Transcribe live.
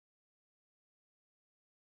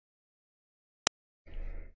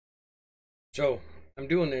So I'm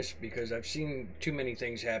doing this because I've seen too many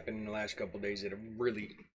things happen in the last couple days that have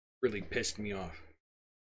really pissed me off.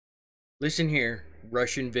 Listen here,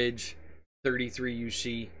 Russian vids,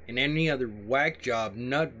 33UC, and any other whack job,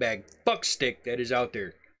 nutbag, fuckstick that is out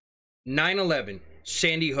there. 9/11,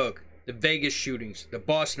 Sandy Hook, the Vegas shootings, the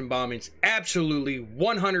Boston bombings, absolutely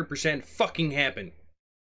 100% fucking happened.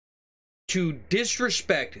 To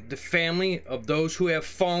disrespect the family of those who have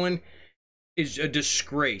fallen is a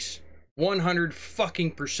disgrace. 100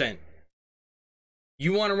 fucking percent.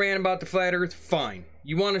 You want to rant about the flat earth? Fine.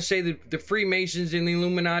 You want to say that the Freemasons and the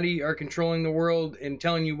Illuminati are controlling the world and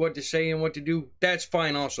telling you what to say and what to do? That's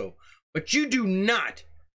fine also. But you do not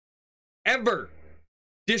ever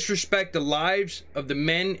disrespect the lives of the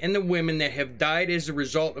men and the women that have died as a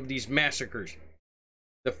result of these massacres.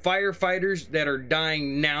 The firefighters that are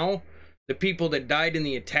dying now, the people that died in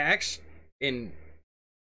the attacks, and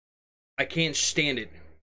I can't stand it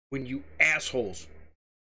when you assholes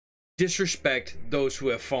disrespect those who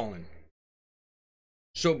have fallen.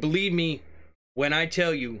 So believe me when I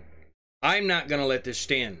tell you, I'm not going to let this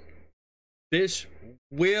stand. This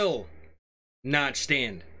will not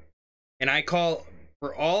stand. And I call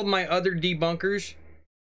for all my other debunkers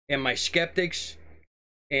and my skeptics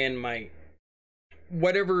and my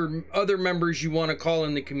whatever other members you want to call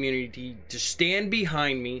in the community to stand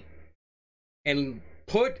behind me and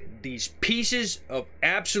put these pieces of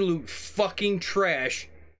absolute fucking trash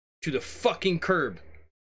to the fucking curb.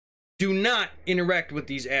 Do not interact with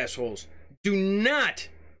these assholes. Do not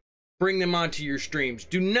bring them onto your streams.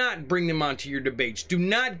 Do not bring them onto your debates. Do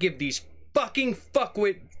not give these fucking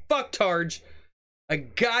fuckwit fucktards a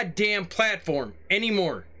goddamn platform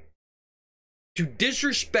anymore. To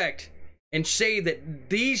disrespect and say that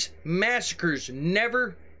these massacres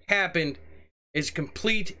never happened is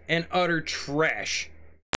complete and utter trash.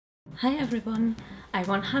 Hi everyone, I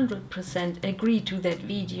 100% agree to that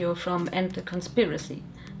video from End the Conspiracy.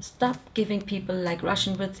 Stop giving people like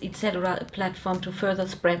Russian wits etc. a platform to further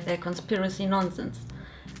spread their conspiracy nonsense.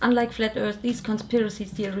 Unlike Flat Earth, these conspiracy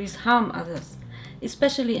theories harm others,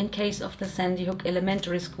 especially in case of the Sandy Hook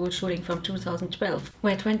Elementary School shooting from 2012,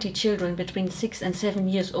 where 20 children between 6 and 7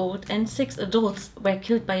 years old and 6 adults were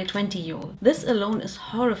killed by a 20-year-old. This alone is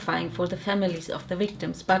horrifying for the families of the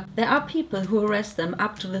victims, but there are people who arrest them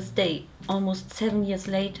up to this day, almost 7 years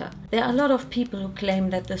later. There are a lot of people who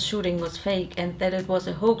claim that the shooting was fake and that it was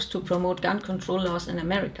a hoax to promote gun control laws in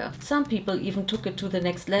America. Some people even took it to the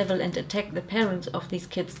next level and attacked the parents of these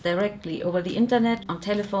kids directly over the internet, on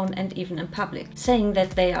telephone and even in public, saying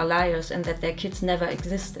that they are liars and that their kids never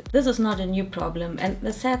existed. This is not a new problem, and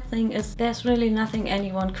the sad thing is there's really nothing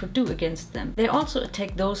anyone could do against them. They also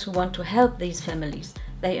attack those who want to help these families.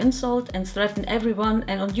 They insult and threaten everyone,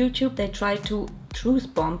 and on YouTube they try to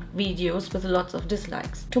truth bomb videos with lots of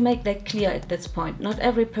dislikes. To make that clear at this point, not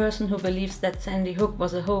every person who believes that Sandy Hook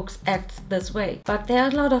was a hoax acts this way, but there are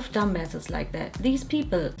a lot of dumbasses like that. These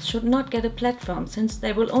people should not get a platform, since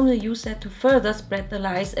they will only use that to further spread the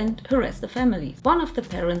lies and harass the families. One of the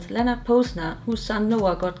parents, Leonard Posner, whose son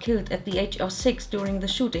Noah got killed at the age of 6 during the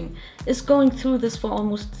shooting, is going through this for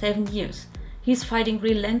almost 7 years. He's fighting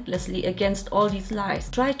relentlessly against all these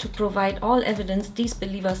lies, tried to provide all evidence these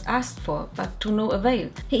believers asked for, but to no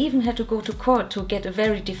avail. He even had to go to court to get a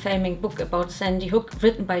very defaming book about Sandy Hook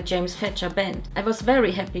written by James Fetcher Band. I was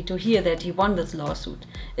very happy to hear that he won this lawsuit.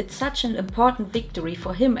 It's such an important victory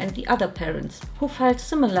for him and the other parents, who filed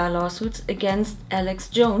similar lawsuits against Alex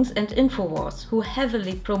Jones and Infowars, who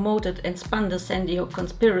heavily promoted and spun the Sandy Hook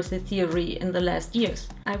conspiracy theory in the last years.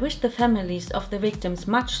 I wish the families of the victims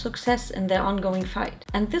much success in their ongoing fight.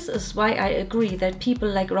 And this is why I agree that people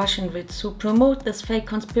like Russian wits who promote this fake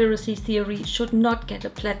conspiracy theory should not get a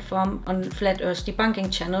platform on Flat Earth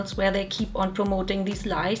debunking channels where they keep on promoting these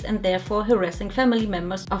lies and therefore harassing family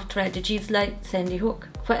members of tragedies like Sandy Hook.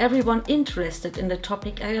 For everyone interested in the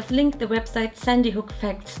topic, I have linked the website Sandy Hook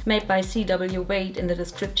Facts made by C.W. Wade in the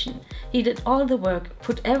description. He did all the work,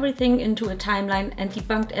 put everything into a timeline and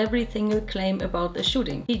debunked every single claim about the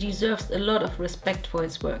shooting. He deserves a lot of respect for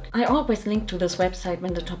his work. I always link to this website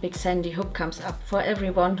when the topic Sandy Hook comes up, for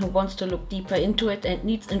everyone who wants to look deeper into it and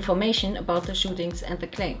needs information about the shootings and the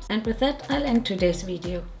claims. And with that, I'll end today's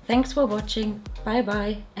video. Thanks for watching, bye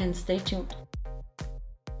bye, and stay tuned.